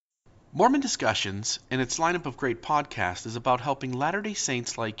Mormon Discussions and its lineup of great podcasts is about helping Latter-day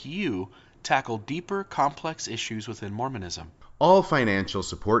Saints like you tackle deeper, complex issues within Mormonism. All financial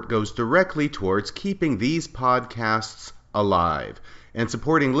support goes directly towards keeping these podcasts alive and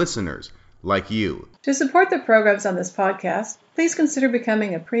supporting listeners like you. To support the programs on this podcast, please consider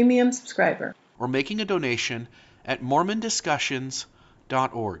becoming a premium subscriber or making a donation at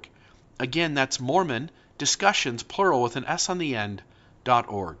mormondiscussions.org. Again, that's Mormon Discussions, plural with an S on the end,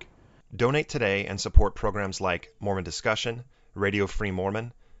 .org. Donate today and support programs like Mormon Discussion, Radio Free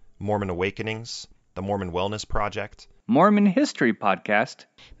Mormon, Mormon Awakenings, the Mormon Wellness Project, Mormon History Podcast,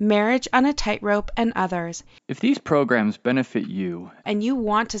 Marriage on a Tightrope, and others. If these programs benefit you, and you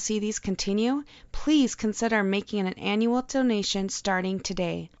want to see these continue, please consider making an annual donation starting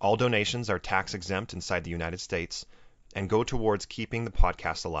today. All donations are tax exempt inside the United States and go towards keeping the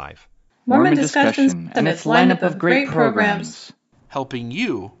podcast alive. Mormon Discussions and its lineup of great programs, helping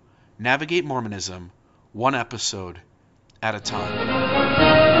you navigate Mormonism one episode at a time.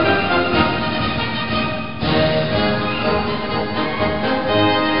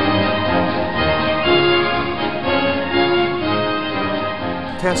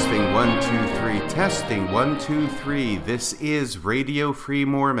 Testing 1, 2, 3. Testing 1, 2, 3. This is Radio Free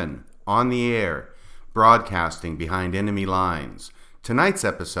Mormon on the air, broadcasting behind enemy lines. Tonight's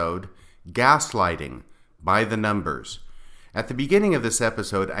episode, Gaslighting by the Numbers. At the beginning of this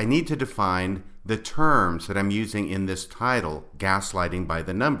episode, I need to define the terms that I'm using in this title, Gaslighting by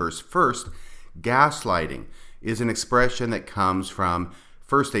the Numbers. First, gaslighting is an expression that comes from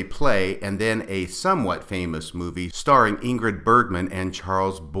first a play and then a somewhat famous movie starring Ingrid Bergman and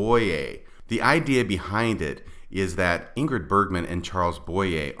Charles Boyer. The idea behind it is that Ingrid Bergman and Charles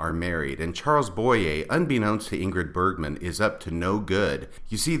Boyer are married, and Charles Boyer, unbeknownst to Ingrid Bergman, is up to no good.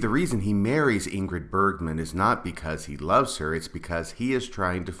 You see, the reason he marries Ingrid Bergman is not because he loves her, it's because he is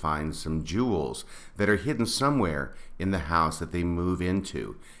trying to find some jewels that are hidden somewhere in the house that they move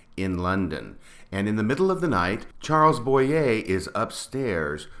into in London. And in the middle of the night, Charles Boyer is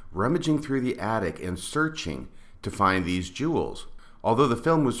upstairs, rummaging through the attic and searching to find these jewels. Although the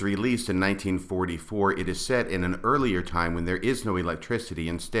film was released in 1944, it is set in an earlier time when there is no electricity.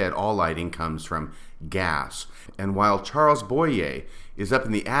 Instead, all lighting comes from gas. And while Charles Boyer is up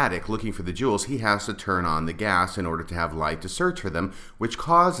in the attic looking for the jewels, he has to turn on the gas in order to have light to search for them, which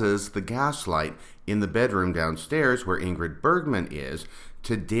causes the gas light in the bedroom downstairs where Ingrid Bergman is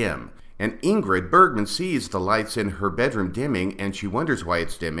to dim. And Ingrid Bergman sees the lights in her bedroom dimming, and she wonders why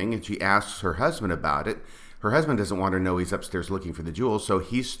it's dimming, and she asks her husband about it. Her husband doesn't want her to know he's upstairs looking for the jewels, so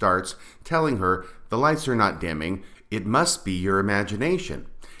he starts telling her, the lights are not dimming, it must be your imagination.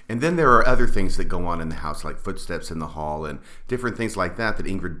 And then there are other things that go on in the house, like footsteps in the hall and different things like that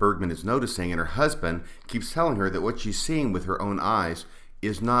Ingrid Bergman is noticing, and her husband keeps telling her that what she's seeing with her own eyes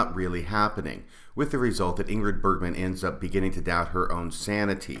is not really happening, with the result that Ingrid Bergman ends up beginning to doubt her own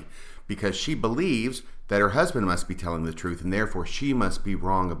sanity, because she believes that her husband must be telling the truth, and therefore she must be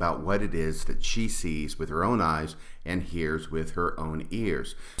wrong about what it is that she sees with her own eyes and hears with her own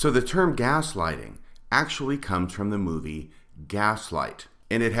ears. So the term gaslighting actually comes from the movie Gaslight,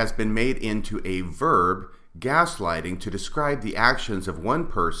 and it has been made into a verb, gaslighting, to describe the actions of one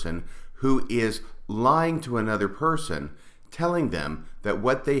person who is lying to another person, telling them that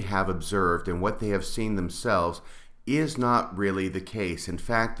what they have observed and what they have seen themselves is not really the case. In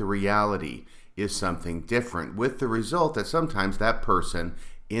fact, the reality is something different, with the result that sometimes that person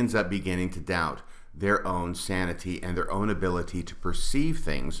ends up beginning to doubt their own sanity and their own ability to perceive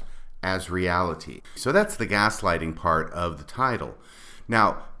things as reality. So that's the gaslighting part of the title.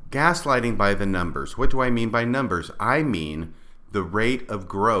 Now, gaslighting by the numbers. What do I mean by numbers? I mean the rate of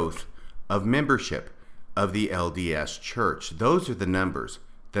growth of membership of the LDS Church. Those are the numbers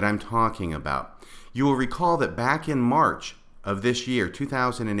that I'm talking about. You will recall that back in March of this year,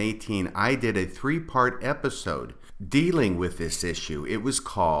 2018, I did a 3-part episode dealing with this issue. It was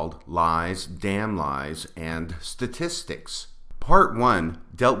called Lies, Damn Lies, and Statistics. Part 1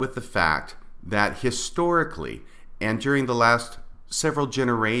 dealt with the fact that historically and during the last several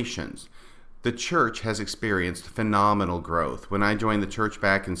generations, the church has experienced phenomenal growth. When I joined the church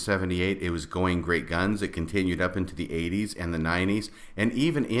back in 78, it was going great guns. It continued up into the 80s and the 90s and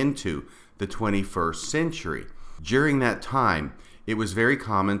even into the 21st century. During that time, it was very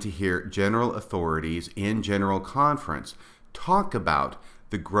common to hear general authorities in general conference talk about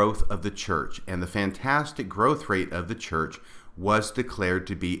the growth of the church, and the fantastic growth rate of the church was declared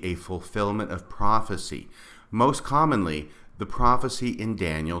to be a fulfillment of prophecy. Most commonly, the prophecy in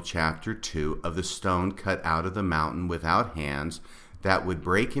Daniel chapter 2 of the stone cut out of the mountain without hands that would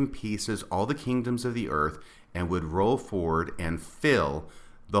break in pieces all the kingdoms of the earth and would roll forward and fill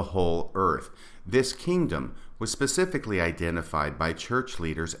the whole earth. This kingdom was specifically identified by church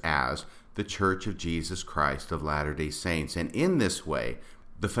leaders as the Church of Jesus Christ of Latter-day Saints. And in this way,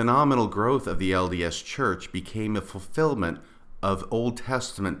 the phenomenal growth of the LDS Church became a fulfillment of Old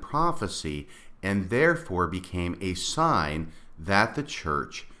Testament prophecy and therefore became a sign that the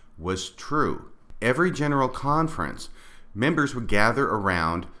church was true. Every general conference, members would gather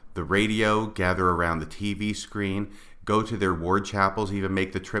around the radio, gather around the TV screen, go to their ward chapels, even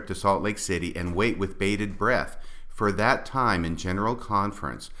make the trip to Salt Lake City, and wait with bated breath for that time in general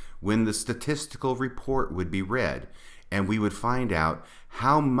conference when the statistical report would be read, and we would find out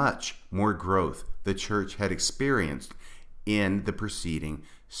how much more growth the church had experienced in the preceding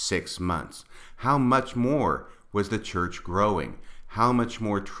 6 months. How much more was the church growing? How much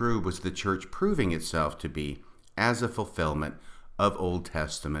more true was the church proving itself to be as a fulfillment of Old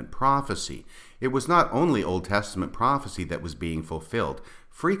Testament prophecy? It was not only Old Testament prophecy that was being fulfilled.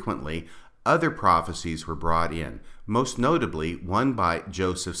 Frequently, other prophecies were brought in, most notably one by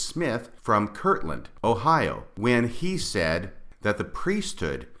Joseph Smith from Kirtland, Ohio, when he said that the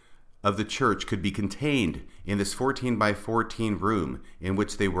priesthood of the church could be contained in this 14 by 14 room in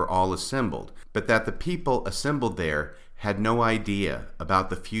which they were all assembled, but that the people assembled there had no idea about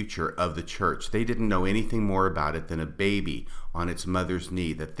the future of the church. They didn't know anything more about it than a baby on its mother's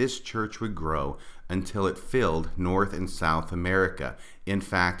knee, that this church would grow until it filled North and South America. In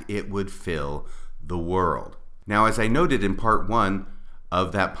fact, it would fill the world. Now, as I noted in part 1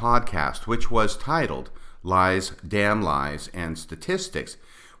 of that podcast, which was titled Lies, Damn Lies, and Statistics,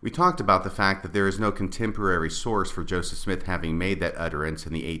 we talked about the fact that there is no contemporary source for Joseph Smith having made that utterance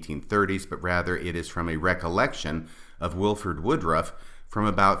in the 1830s, but rather it is from a recollection of Wilford Woodruff from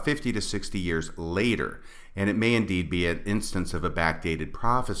about 50 to 60 years later. And it may indeed be an instance of a backdated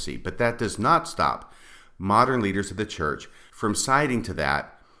prophecy, but that does not stop modern leaders of the church from citing to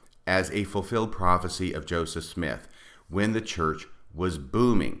that as a fulfilled prophecy of Joseph Smith when the church was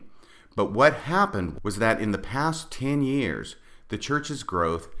booming. But what happened was that in the past 10 years, the church's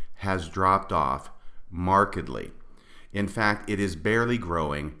growth has dropped off markedly. In fact, it is barely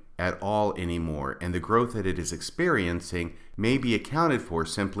growing at all anymore, and the growth that it is experiencing may be accounted for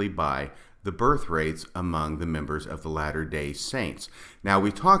simply by the birth rates among the members of the Latter-day Saints. Now,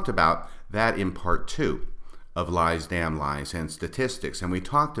 we talked about that in part 2 of Lies, Damn Lies, and Statistics, and we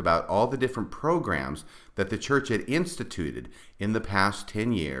talked about all the different programs that the church had instituted in the past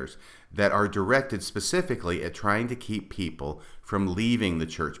 10 years that are directed specifically at trying to keep people from leaving the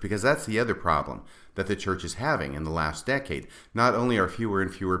church, because that's the other problem that the church is having in the last decade. Not only are fewer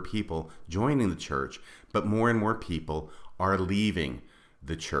and fewer people joining the church, but more and more people are leaving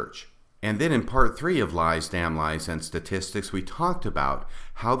the church. And then in part 3 of Lies, Damn Lies, and Statistics, we talked about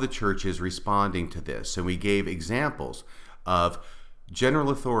how the church is responding to this. And we gave examples of general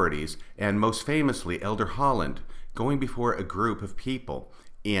authorities, and most famously Elder Holland, going before a group of people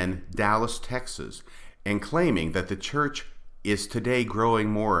in Dallas, Texas, and claiming that the church is today growing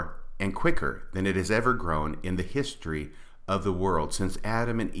more and quicker than it has ever grown in the history of the world since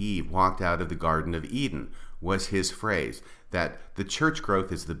Adam and Eve walked out of the Garden of Eden, was his phrase, that the church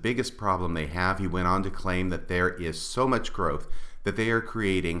growth is the biggest problem they have. He went on to claim that there is so much growth that they are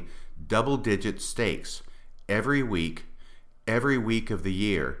creating double-digit stakes every week of the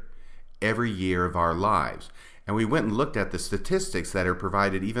year, every year of our lives. And we went and looked at the statistics that are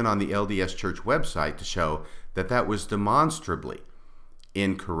provided even on the LDS Church website to show that that was demonstrably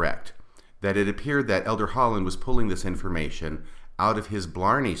incorrect, that it appeared that Elder Holland was pulling this information out of his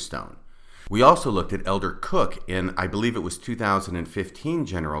Blarney Stone. We also looked at Elder Cook in, I believe it was 2015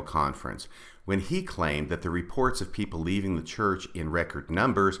 General Conference, when he claimed that the reports of people leaving the church in record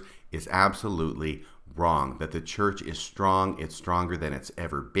numbers is absolutely wrong, that the church is strong, it's stronger than it's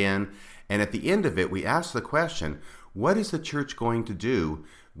ever been. And at the end of it, we asked the question, what is the church going to do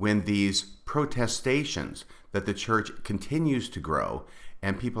when these protestations that the church continues to grow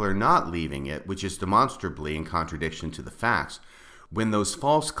and people are not leaving it, which is demonstrably in contradiction to the facts, when those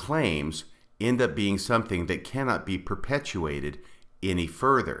false claims end up being something that cannot be perpetuated any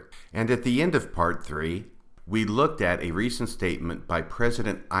further? And at the end of part 3, we looked at a recent statement by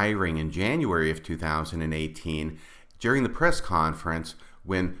President Eyring in January of 2018 during the press conference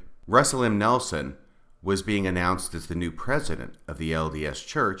when Russell M. Nelson was being announced as the new president of the LDS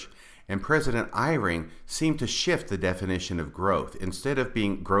Church, and President Eyring seemed to shift the definition of growth. Instead of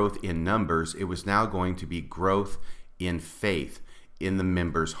being growth in numbers, it was now going to be growth in faith, in the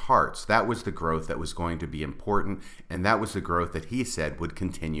members' hearts. That was the growth that was going to be important, and that was the growth that he said would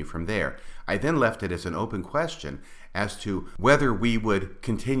continue from there. I then left it as an open question as to whether we would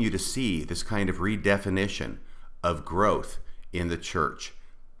continue to see this kind of redefinition of growth in the church.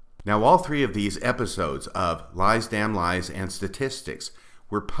 Now, all three of these episodes of Lies, Damn Lies, and Statistics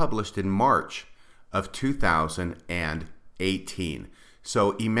were published in March of 2018.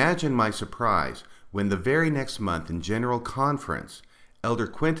 So imagine my surprise when the very next month in General Conference, Elder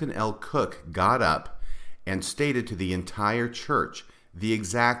Quentin L. Cook got up and stated to the entire church the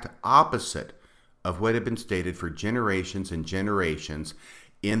exact opposite of what had been stated for generations and generations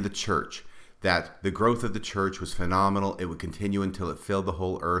in the church, that the growth of the church was phenomenal, it would continue until it filled the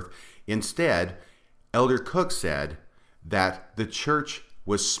whole earth. Instead, Elder Cook said that the church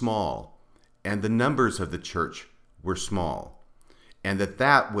was small and the numbers of the church were small, and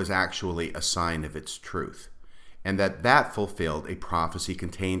that was actually a sign of its truth, and that fulfilled a prophecy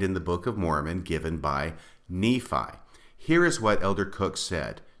contained in the Book of Mormon given by Nephi. Here is what Elder Cook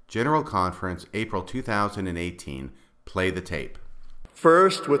said. General Conference, April 2018. Play the tape.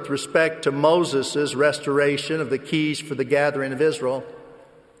 First, with respect to Moses' restoration of the keys for the gathering of Israel,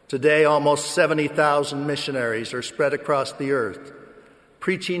 today almost 70,000 missionaries are spread across the earth,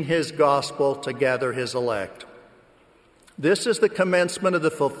 preaching his gospel to gather his elect. This is the commencement of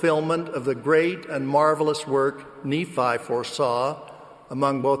the fulfillment of the great and marvelous work Nephi foresaw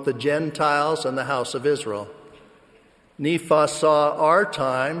among both the Gentiles and the house of Israel. Nephi saw our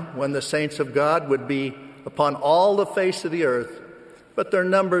time when the saints of God would be upon all the face of the earth, but their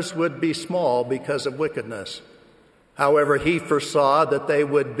numbers would be small because of wickedness. However, he foresaw that they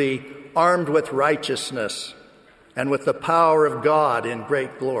would be armed with righteousness and with the power of God in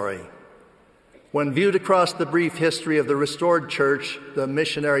great glory. When viewed across the brief history of the restored church, the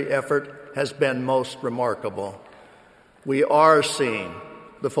missionary effort has been most remarkable. We are seeing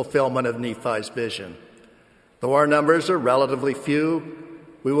the fulfillment of Nephi's vision. Though our numbers are relatively few,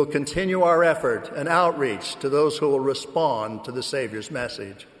 we will continue our effort and outreach to those who will respond to the Savior's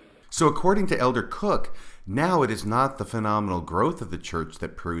message. So according to Elder Cook, now it is not the phenomenal growth of the church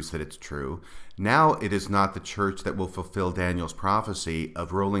that proves that it's true. Now it is not the church that will fulfill Daniel's prophecy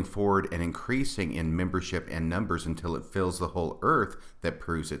of rolling forward and increasing in membership and numbers until it fills the whole earth that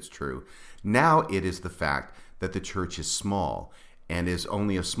proves it's true. Now it is the fact that the church is small and is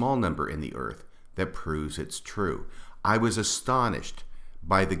only a small number in the earth that proves it's true. I was astonished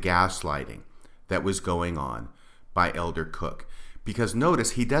by the gaslighting that was going on by Elder Cook, because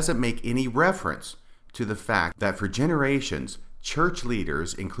notice he doesn't make any reference to the fact that for generations, church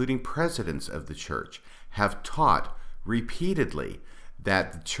leaders, including presidents of the church, have taught repeatedly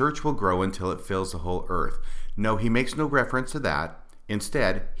that the church will grow until it fills the whole earth. No, he makes no reference to that.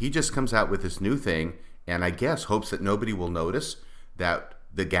 Instead, he just comes out with this new thing, and I guess hopes that nobody will notice that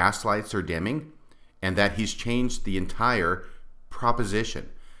the gas lights are dimming, and that he's changed the entire proposition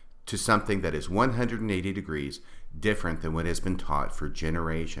to something that is 180 degrees different than what has been taught for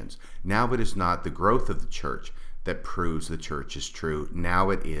generations. Now it is not the growth of the church that proves the church is true.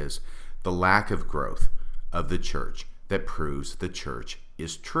 Now it is the lack of growth of the church that proves the church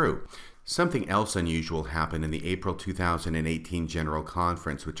is true. Something else unusual happened in the April 2018 General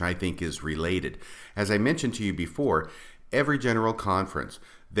Conference, which I think is related. As I mentioned to you before, every General Conference,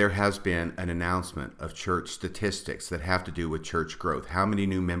 there has been an announcement of church statistics that have to do with church growth. How many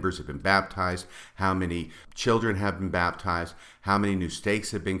new members have been baptized, how many children have been baptized, how many new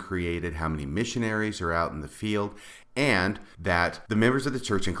stakes have been created, how many missionaries are out in the field, and that the members of the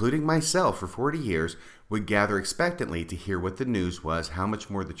church, including myself for 40 years, would gather expectantly to hear what the news was, how much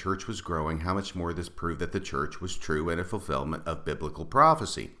more the church was growing, how much more this proved that the church was true and a fulfillment of biblical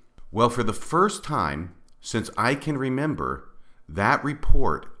prophecy. Well, for the first time since I can remember, that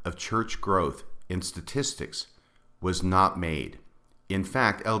report of church growth in statistics was not made. In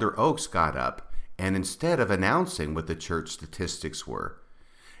fact, Elder Oaks got up, and instead of announcing what the church statistics were,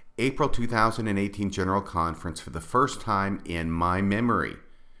 April 2018 General Conference, for the first time in my memory,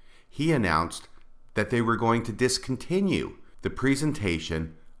 he announced that they were going to discontinue the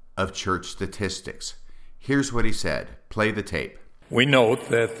presentation of church statistics. Here's what he said. Play the tape. We note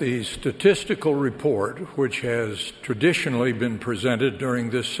that the statistical report, which has traditionally been presented during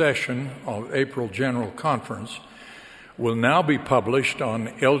this session of April General Conference, will now be published on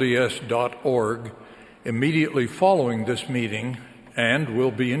LDS.org immediately following this meeting and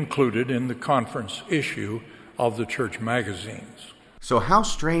will be included in the conference issue of the church magazines. So how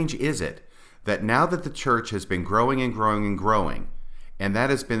strange is it that now that the church has been growing and growing and growing, and that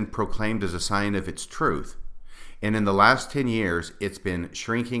has been proclaimed as a sign of its truth, and in the last 10 years, it's been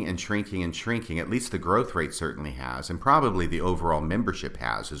shrinking and shrinking and shrinking. At least the growth rate certainly has, and probably the overall membership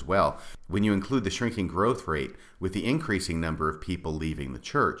has as well. When you include the shrinking growth rate with the increasing number of people leaving the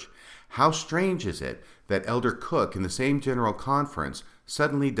church, how strange is it that Elder Cook in the same General Conference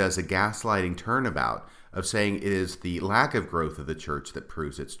suddenly does a gaslighting turnabout of saying it is the lack of growth of the church that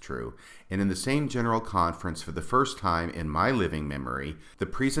proves it's true. And in the same general conference, for the first time in my living memory, the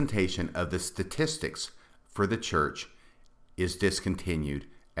presentation of the statistics for the church is discontinued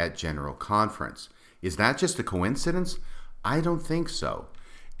at general conference. Is that just a coincidence? I don't think so.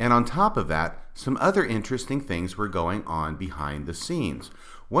 And on top of that, some other interesting things were going on behind the scenes.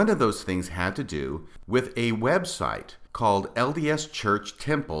 One of those things had to do with a website called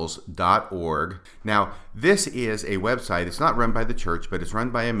LDSChurchTemples.org. Now, this is a website. It's not run by the church, but it's run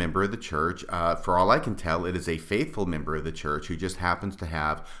by a member of the church. For all I can tell, it is a faithful member of the church who just happens to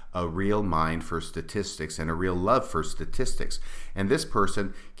have a real mind for statistics and a real love for statistics. And this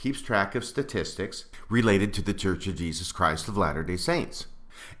person keeps track of statistics related to the Church of Jesus Christ of Latter-day Saints.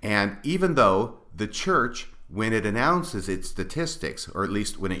 And even though the church, when it announces its statistics, or at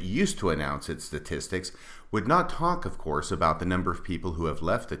least when it used to announce its statistics, would not talk, of course, about the number of people who have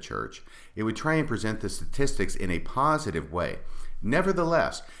left the church. It would try and present the statistics in a positive way.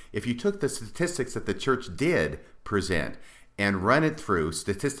 Nevertheless, if you took the statistics that the church did present and run it through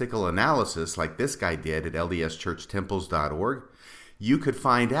statistical analysis like this guy did at LDSChurchTemples.org, you could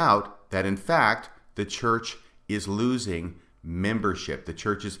find out that, in fact, the church is losing membership. The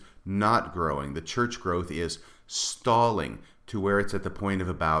church is not growing. The church growth is stalling to where it's at the point of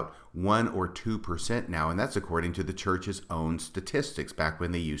about 1 or 2% now, and that's according to the church's own statistics back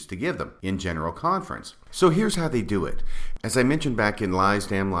when they used to give them in general conference. So here's how they do it. As I mentioned back in Lies,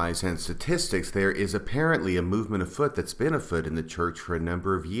 Damn Lies, and Statistics, there is apparently a movement afoot that's been afoot in the church for a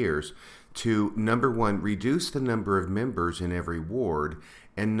number of years to, number one, reduce the number of members in every ward,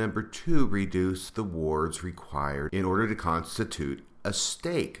 and number two, reduce the wards required in order to constitute a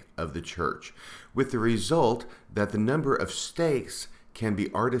stake of the church, with the result that the number of stakes can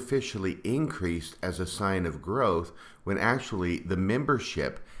be artificially increased as a sign of growth when actually the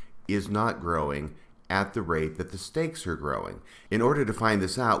membership is not growing at the rate that the stakes are growing. In order to find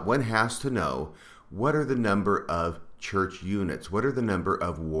this out, one has to know what are the number of church units, what are the number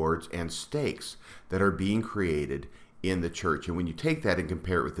of wards and stakes that are being created in the church. And when you take that and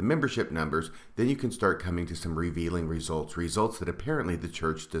compare it with the membership numbers, then you can start coming to some revealing results that apparently the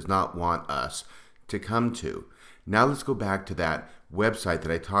church does not want us to come to. Now let's go back to that website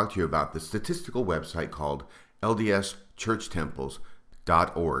that I talked to you about, the statistical website called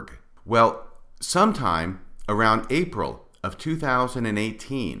LDSChurchTemples.org. Well, sometime around April of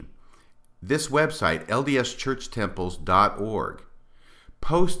 2018, this website, LDSChurchTemples.org,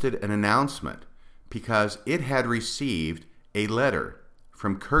 posted an announcement because it had received a letter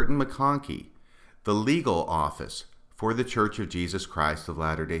from Curtin McConkie, the legal office for the Church of Jesus Christ of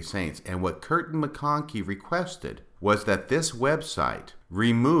Latter-day Saints. And what Curtin McConkie requested was that this website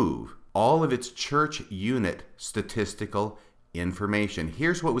remove all of its church unit statistical information.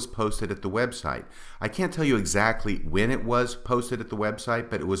 Here's what was posted at the website. I can't tell you exactly when it was posted at the website,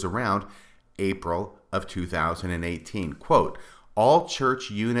 but it was around April of 2018. Quote, all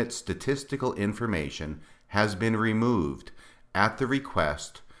church unit statistical information has been removed at the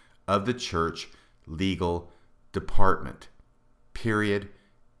request of the church legal department. Period.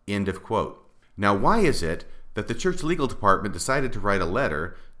 End of quote. Now, why is it that the church legal department decided to write a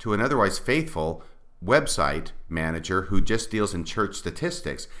letter to an otherwise faithful website manager who just deals in church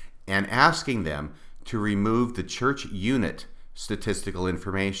statistics and asking them to remove the church unit statistical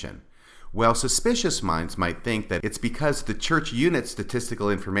information? Well, suspicious minds might think that it's because the church unit statistical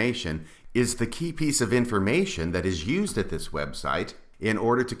information is the key piece of information that is used at this website in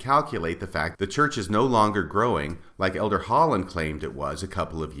order to calculate the fact the church is no longer growing like Elder Holland claimed it was a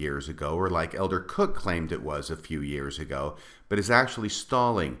couple of years ago, or like Elder Cook claimed it was a few years ago, but is actually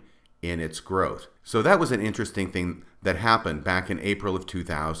stalling in its growth. So that was an interesting thing that happened back in April of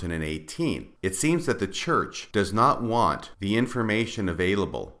 2018. It seems that the church does not want the information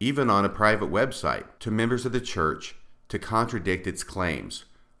available, even on a private website, to members of the church to contradict its claims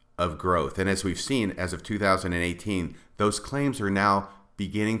of growth. And as we've seen, as of 2018, those claims are now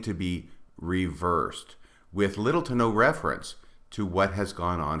beginning to be reversed with little to no reference to what has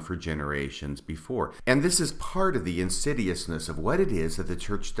gone on for generations before. And this is part of the insidiousness of what it is that the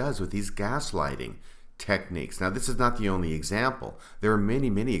church does with these gaslighting techniques. Now, this is not the only example. There are many,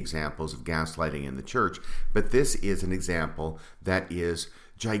 many examples of gaslighting in the church, but this is an example that is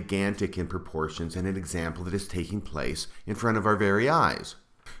gigantic in proportions and an example that is taking place in front of our very eyes.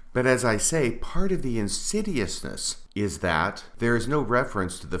 But as I say, part of the insidiousness is that there is no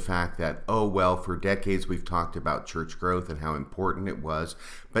reference to the fact that, oh, well, for decades we've talked about church growth and how important it was,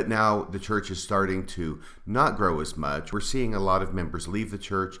 but now the church is starting to not grow as much. We're seeing a lot of members leave the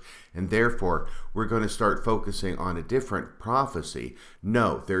church, and therefore we're going to start focusing on a different prophecy.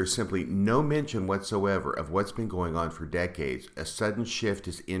 No, there is simply no mention whatsoever of what's been going on for decades. A sudden shift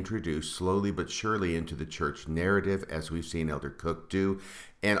is introduced slowly but surely into the church narrative, as we've seen Elder Cook do,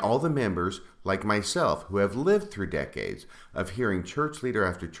 and all the members, like myself, who have lived through decades of hearing church leader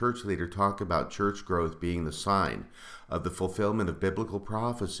after church leader talk about church growth being the sign of the fulfillment of biblical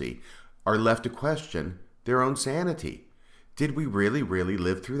prophecy, are left to question their own sanity. Did we really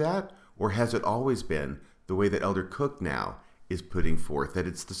live through that? Or has it always been the way that Elder Cook now is putting forth, that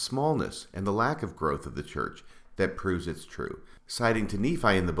it's the smallness and the lack of growth of the church that proves it's true, citing to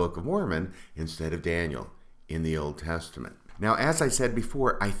Nephi in the Book of Mormon instead of Daniel in the Old Testament? Now, as I said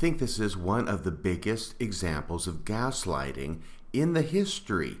before, I think this is one of the biggest examples of gaslighting in the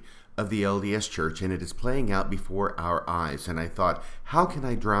history of the LDS Church, and it is playing out before our eyes. And I thought, how can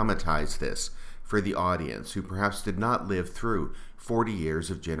I dramatize this for the audience who perhaps did not live through 40 years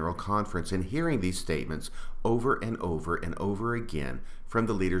of General Conference and hearing these statements over and over and over again from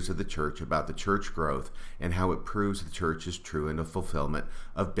the leaders of the church about the church growth and how it proves the church is true in the fulfillment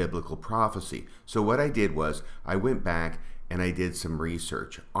of biblical prophecy. So what I did was I went back and I did some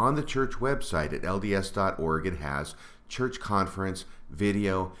research. On the church website at lds.org, it has church conference,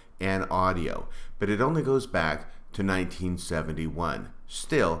 video, and audio, but it only goes back to 1971.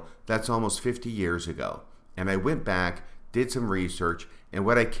 Still, that's almost 50 years ago. And I went back, did some research, and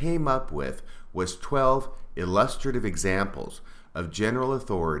what I came up with was 12 illustrative examples of general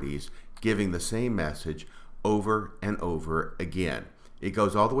authorities giving the same message over and over again. It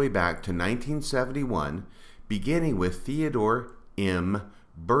goes all the way back to 1971, beginning with Theodore M.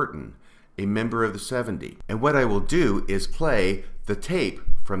 Burton, a member of the 70. And what I will do is play the tape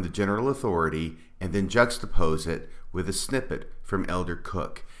from the general authority and then juxtapose it with a snippet from Elder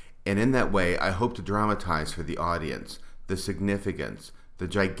Cook. And in that way, I hope to dramatize for the audience the significance, the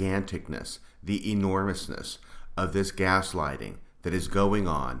giganticness, the enormousness of this gaslighting that is going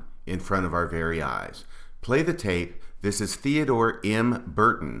on in front of our very eyes. Play the tape. This is Theodore M.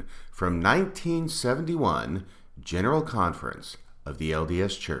 Burton from 1971 General Conference of the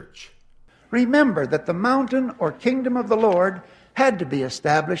LDS Church. Remember that the mountain or kingdom of the Lord had to be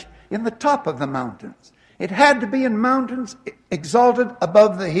established in the top of the mountains. It had to be in mountains exalted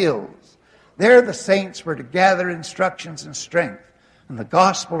above the hills. There the saints were to gather instructions and strength, and the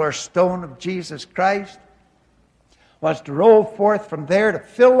gospel or stone of Jesus Christ was to roll forth from there to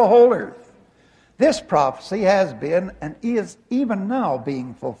fill the whole earth. This prophecy has been and is even now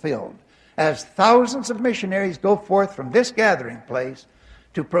being fulfilled as thousands of missionaries go forth from this gathering place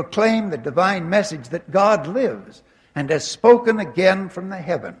to proclaim the divine message that God lives and has spoken again from the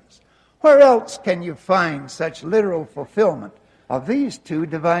heavens. Where else can you find such literal fulfillment of these two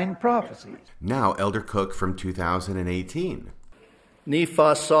divine prophecies? Now, Elder Cook from 2018.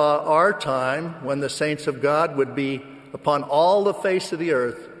 Nephi saw our time when the saints of God would be upon all the face of the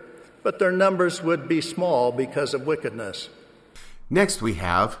earth, but their numbers would be small because of wickedness. Next we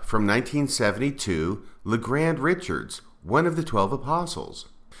have, from 1972, LeGrand Richards, one of the 12 apostles.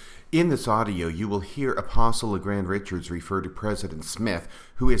 In this audio, you will hear Apostle LeGrand Richards refer to President Smith,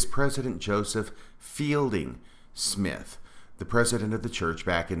 who is President Joseph Fielding Smith, the president of the church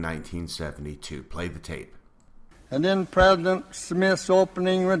back in 1972. Play the tape. And in President Smith's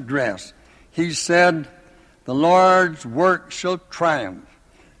opening address, he said, "The Lord's work shall triumph.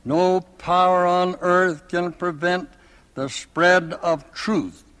 No power on earth can prevent the spread of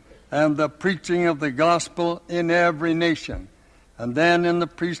truth and the preaching of the gospel in every nation." And then in the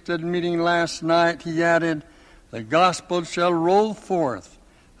priesthood meeting last night, he added, "The gospel shall roll forth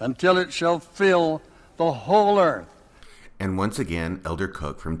until it shall fill the whole earth." And once again, Elder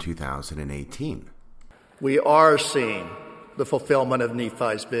Cook from 2018. We are seeing the fulfillment of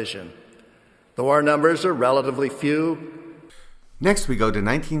Nephi's vision. Though our numbers are relatively few. Next we go to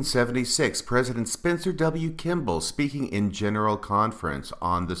 1976, President Spencer W. Kimball speaking in General Conference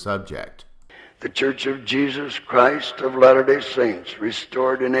on the subject. The Church of Jesus Christ of Latter-day Saints,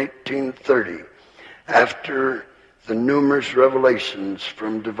 restored in 1830, after the numerous revelations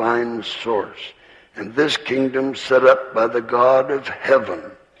from divine source, and this kingdom set up by the God of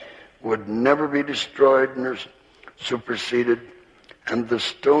heaven would never be destroyed nor superseded, and the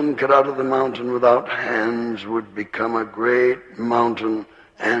stone cut out of the mountain without hands would become a great mountain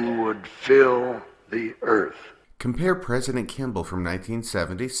and would fill the earth. Compare President Kimball from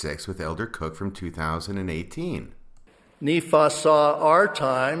 1976 with Elder Cook from 2018. Nephi saw our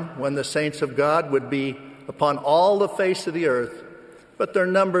time when the saints of God would be upon all the face of the earth, but their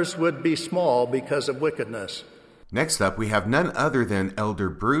numbers would be small because of wickedness. Next up, we have none other than Elder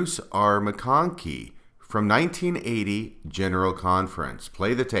Bruce R. McConkie from 1980 General Conference.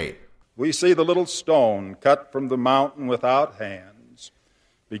 Play the tape. We see the little stone cut from the mountain without hands,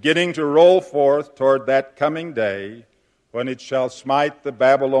 beginning to roll forth toward that coming day when it shall smite the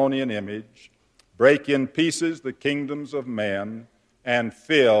Babylonian image, break in pieces the kingdoms of men, and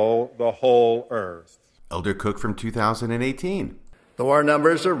fill the whole earth. Elder Cook from 2018. Though our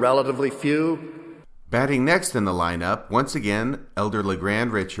numbers are relatively few, batting next in the lineup, once again, Elder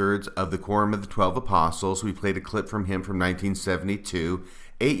LeGrand Richards of the Quorum of the 12 Apostles. We played a clip from him from 1972.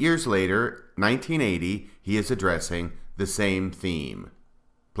 8 years later, 1980, he is addressing the same theme.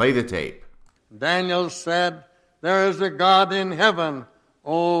 Play the tape. Daniel said, "There is a God in heaven,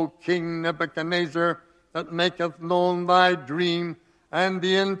 O King Nebuchadnezzar, that maketh known thy dream and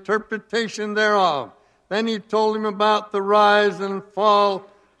the interpretation thereof." Then he told him about the rise and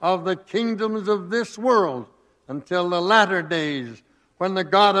fall of the kingdoms of this world until the latter days, when the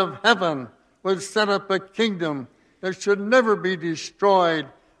God of heaven would set up a kingdom that should never be destroyed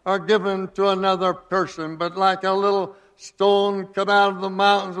or given to another person, but like a little stone cut out of the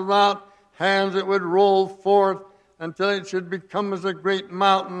mountains without hands, it would roll forth until it should become as a great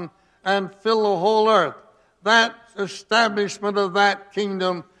mountain and fill the whole earth. That establishment of that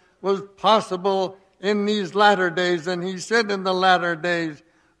kingdom was possible in these latter days, and he said in the latter days,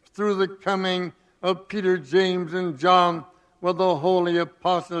 through the coming of Peter, James, and John, with the holy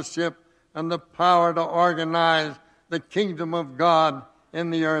apostleship and the power to organize the kingdom of God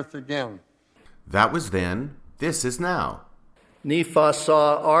in the earth again. That was then. This is now. Nephi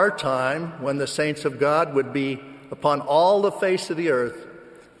saw our time when the saints of God would be upon all the face of the earth,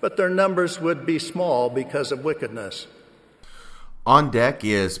 but their numbers would be small because of wickedness. On deck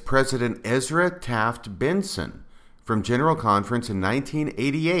is President Ezra Taft Benson from General Conference in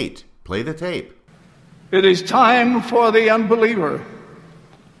 1988. Play the tape. It is time for the unbeliever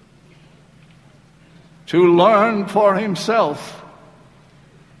to learn for himself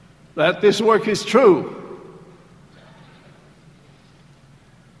that this work is true,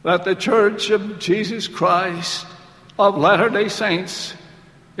 that the Church of Jesus Christ of Latter-day Saints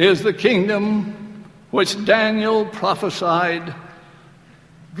is the kingdom which Daniel prophesied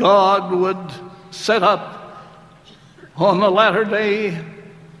God would set up on the latter day,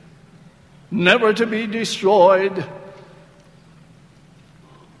 never to be destroyed,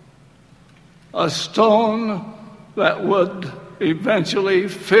 a stone that would eventually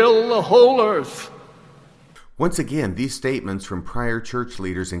fill the whole earth. Once again, these statements from prior church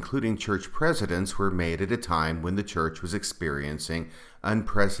leaders, including church presidents, were made at a time when the church was experiencing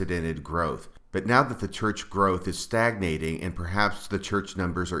unprecedented growth. But now that the church growth is stagnating and perhaps the church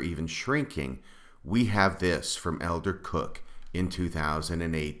numbers are even shrinking, we have this from Elder Cook in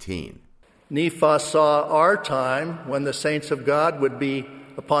 2018. Nephi saw our time when the saints of God would be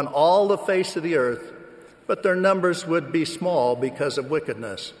upon all the face of the earth, but their numbers would be small because of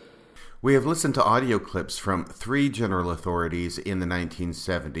wickedness. We have listened to audio clips from 3 general authorities in the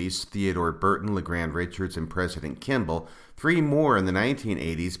 1970s, Theodore Burton, LeGrand Richards, and President Kimball, 3 more in the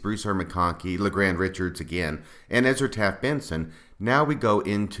 1980s, Bruce R. McConkie, LeGrand Richards again, and Ezra Taft Benson. Now we go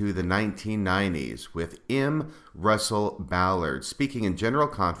into the 1990s with M. Russell Ballard, speaking in General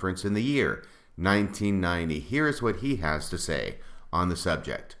Conference in the year 1990. Here is what he has to say on the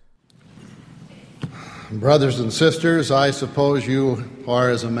subject. Brothers and sisters, I suppose you are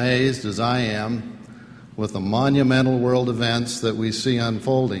as amazed as I am with the monumental world events that we see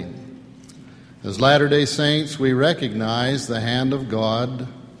unfolding. As Latter-day Saints, we recognize the hand of God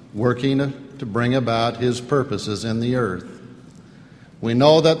working to bring about His purposes in the earth. We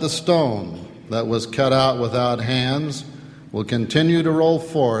know that the stone that was cut out without hands will continue to roll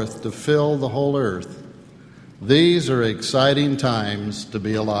forth to fill the whole earth. These are exciting times to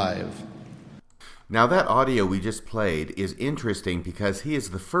be alive. Now that audio we just played is interesting because he is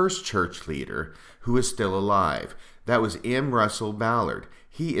the first church leader who is still alive. That was M. Russell Ballard.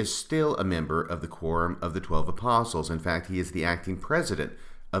 He is still a member of the Quorum of the 12 Apostles. In fact, he is the acting president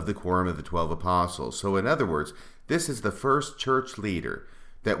of the Quorum of the 12 Apostles. So in other words, this is the first church leader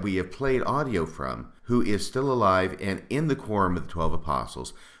that we have played audio from who is still alive and in the Quorum of the 12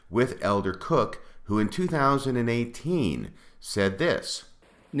 Apostles, with Elder Cook, who in 2018 said this.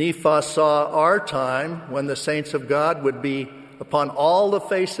 Nephi saw our time when the saints of God would be upon all the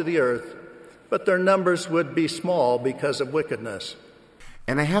face of the earth, but their numbers would be small because of wickedness.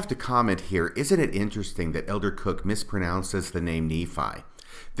 And I have to comment here, isn't it interesting that Elder Cook mispronounces the name Nephi?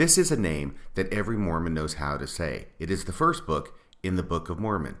 This is a name that every Mormon knows how to say. It is the first book in the Book of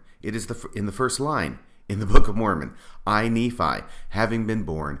Mormon. It is in the first line in the Book of Mormon, I, Nephi, having been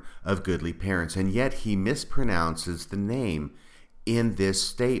born of goodly parents, and yet he mispronounces the name in this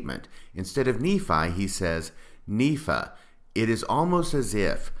statement. Instead of Nephi, he says Nepha. It is almost as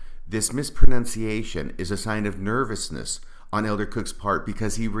if this mispronunciation is a sign of nervousness on Elder Cook's part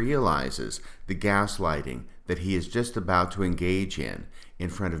because he realizes the gaslighting that he is just about to engage in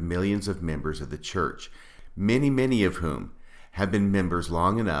front of millions of members of the church, many of whom have been members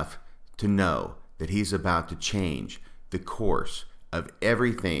long enough to know that he's about to change the course of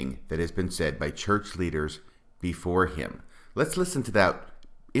everything that has been said by church leaders before him. Let's listen to that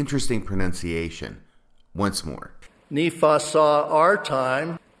interesting pronunciation once more. Nephi saw our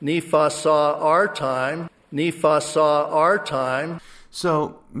time. Nephi saw our time. Nephi saw our time.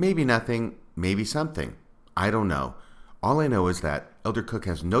 So maybe nothing, maybe something. I don't know. All I know is that Elder Cook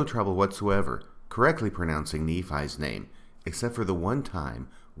has no trouble whatsoever correctly pronouncing Nephi's name, except for the one time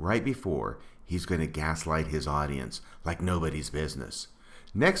right before he's going to gaslight his audience like nobody's business.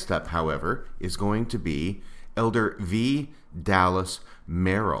 Next up, however, is going to be Elder V. Dallas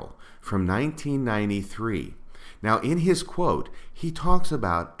Merrill from 1993. Now, in his quote, he talks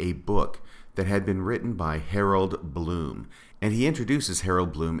about a book that had been written by Harold Bloom, and he introduces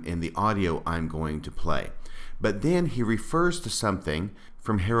Harold Bloom in the audio I'm going to play. But then he refers to something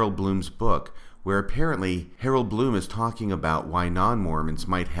from Harold Bloom's book, where apparently Harold Bloom is talking about why non-Mormons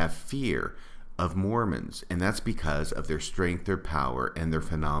might have fear of Mormons, and that's because of their strength, their power, and their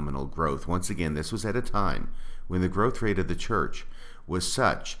phenomenal growth. Once again, this was at a time when the growth rate of the church was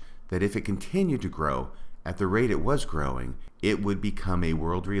such that if it continued to grow at the rate it was growing, it would become a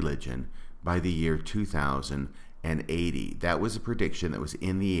world religion by the year 2080. That was a prediction that was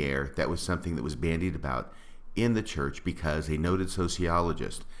in the air. That was something that was bandied about in the church because a noted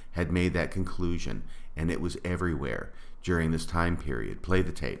sociologist had made that conclusion, and it was everywhere during this time period. Play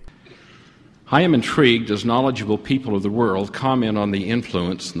the tape. I am intrigued as knowledgeable people of the world comment on the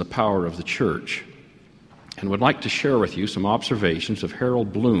influence and the power of the church, and would like to share with you some observations of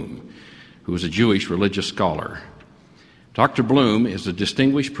Harold Bloom, who is a Jewish religious scholar. Dr. Bloom is a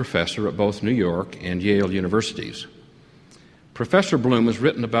distinguished professor at both New York and Yale universities. Professor Bloom has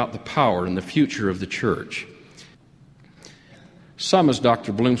written about the power and the future of the church. Some, as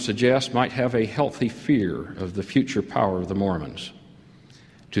Dr. Bloom suggests, might have a healthy fear of the future power of the Mormons.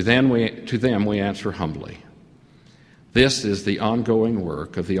 To them we answer humbly, this is the ongoing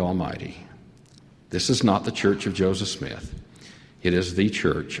work of the Almighty. This is not the Church of Joseph Smith. It is the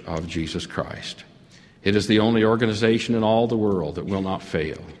Church of Jesus Christ. It is the only organization in all the world that will not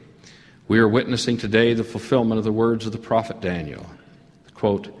fail. We are witnessing today the fulfillment of the words of the prophet Daniel.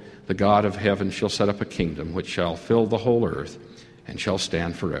 Quote, the God of heaven shall set up a kingdom which shall fill the whole earth and shall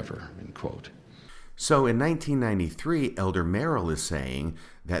stand forever. End quote. So in 1993, Elder Merrill is saying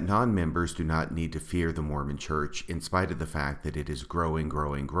that non-members do not need to fear the Mormon Church in spite of the fact that it is growing,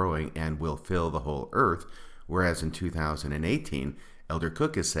 and will fill the whole earth, whereas in 2018, Elder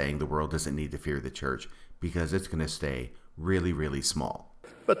Cook is saying the world doesn't need to fear the church because it's going to stay really small.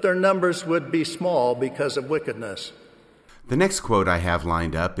 But their numbers would be small because of wickedness. The next quote I have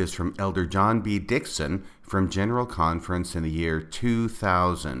lined up is from Elder John B. Dixon from General Conference in the year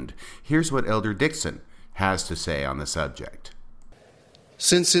 2000. Here's what Elder Dixon has to say on the subject.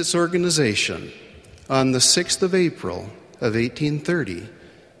 Since its organization on the 6th of April of 1830,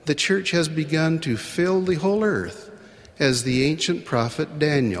 the church has begun to fill the whole earth as the ancient prophet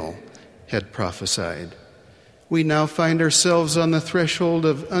Daniel had prophesied. We now find ourselves on the threshold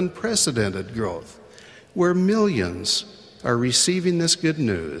of unprecedented growth, where millions are receiving this good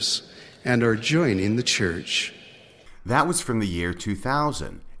news and are joining the church. That was from the year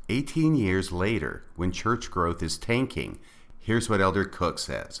 2000, 18 years later, when church growth is tanking. Here's what Elder Cook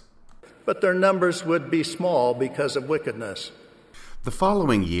says. But their numbers would be small because of wickedness. The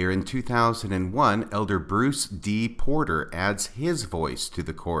following year, in 2001, Elder Bruce D. Porter adds his voice to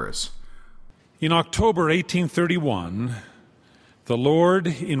the chorus. In October 1831, the Lord,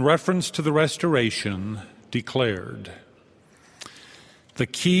 in reference to the restoration, declared, the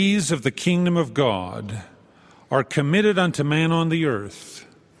keys of the kingdom of God are committed unto man on the earth,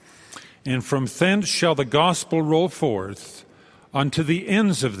 and from thence shall the gospel roll forth unto the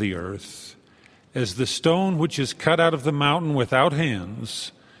ends of the earth, as the stone which is cut out of the mountain without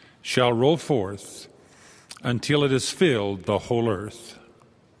hands shall roll forth until it has filled the whole earth.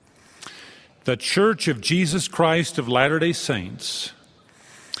 The Church of Jesus Christ of Latter-day Saints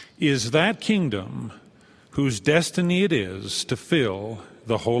is that kingdom whose destiny it is to fill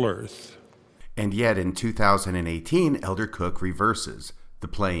the whole earth. And yet in 2018, Elder Cook reverses the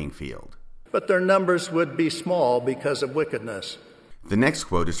playing field. But their numbers would be small because of wickedness. The next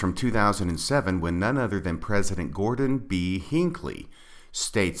quote is from 2007 when none other than President Gordon B. Hinckley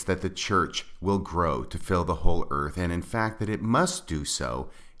states that the church will grow to fill the whole earth, and in fact that it must do so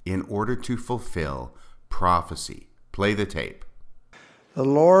in order to fulfill prophecy. Play the tape. The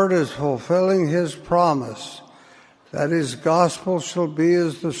Lord is fulfilling his promise that his gospel shall be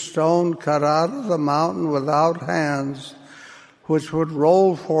as the stone cut out of the mountain without hands, which would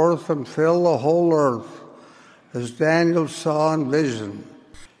roll forth and fill the whole earth, as Daniel saw in vision.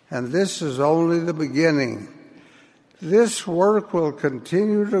 And this is only the beginning. This work will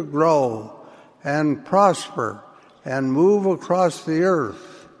continue to grow and prosper and move across the earth.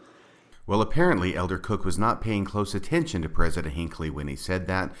 Well, apparently Elder Cook was not paying close attention to President Hinckley when he said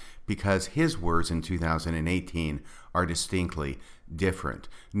that, because his words in 2018 are distinctly different.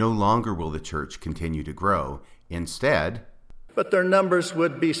 No longer will the church continue to grow. Instead, but their numbers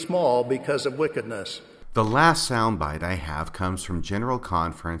would be small because of wickedness. The last soundbite I have comes from General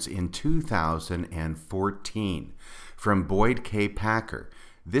Conference in 2014 from Boyd K. Packer.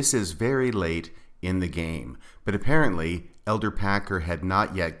 This is very late in the game, but apparently Elder Packer had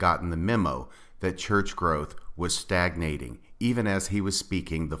not yet gotten the memo that church growth was stagnating, even as he was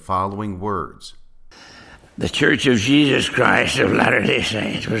speaking the following words. The Church of Jesus Christ of Latter-day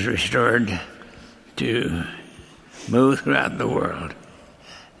Saints was restored to move throughout the world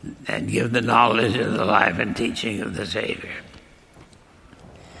and give the knowledge of the life and teaching of the Savior.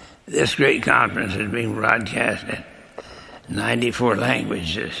 This great conference is being broadcast in 94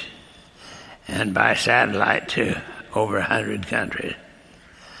 languages and by satellite to over 100 countries.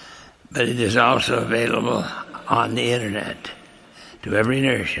 But it is also available on the internet to every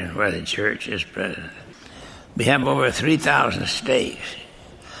nation where the church is present. We have over 3,000 states.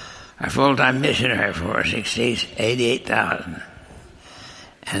 Our full-time missionary force exceeds 88,000,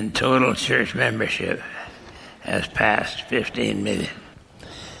 and total church membership has passed 15 million.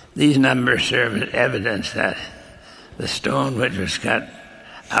 These numbers serve as evidence that the stone which was cut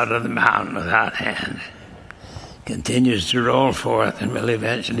out of the mountain without hands continues to roll forth and will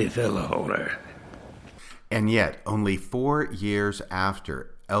eventually fill the whole earth. And yet, only 4 years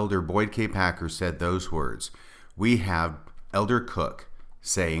after Elder Boyd K. Packer said those words, we have Elder Cook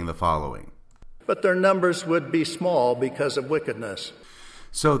saying the following. But their numbers would be small because of wickedness.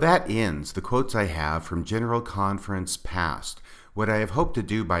 So that ends the quotes I have from General Conference past. What I have hoped to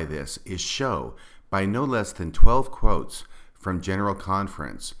do by this is show, by no less than 12 quotes from General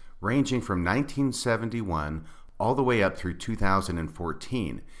Conference, ranging from 1971 all the way up through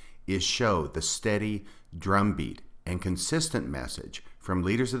 2014, is show the steady drumbeat and consistent message from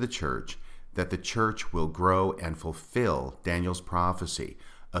leaders of the church that the church will grow and fulfill Daniel's prophecy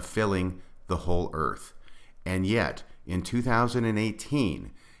of filling the whole earth. And yet, in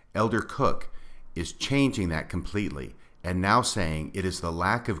 2018, Elder Cook is changing that completely and now saying it is the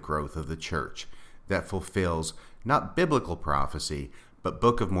lack of growth of the church that fulfills not biblical prophecy, but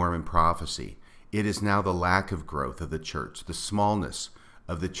Book of Mormon prophecy. It is now the lack of growth of the church, the smallness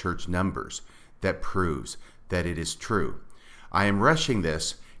of the church numbers, that proves that it is true. I am rushing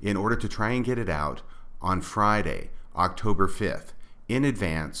this in order to try and get it out on Friday, October 5th, in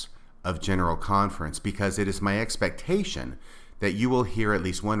advance of General Conference, because it is my expectation that you will hear at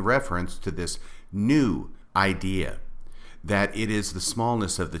least one reference to this new idea, that it is the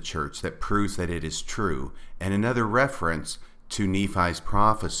smallness of the church that proves that it is true, and another reference to Nephi's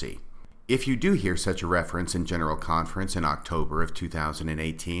prophecy. If you do hear such a reference in General Conference in October of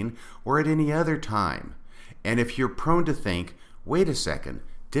 2018, or at any other time, and if you're prone to think, wait a second,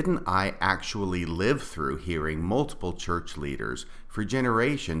 didn't I actually live through hearing multiple church leaders for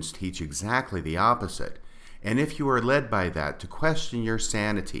generations teach exactly the opposite? And if you are led by that to question your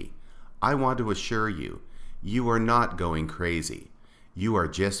sanity, I want to assure you, you are not going crazy. You are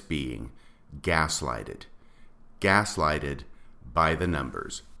just being gaslighted. Gaslighted by the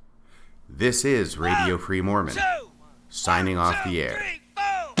numbers. This is Radio Free Mormon, signing off the air.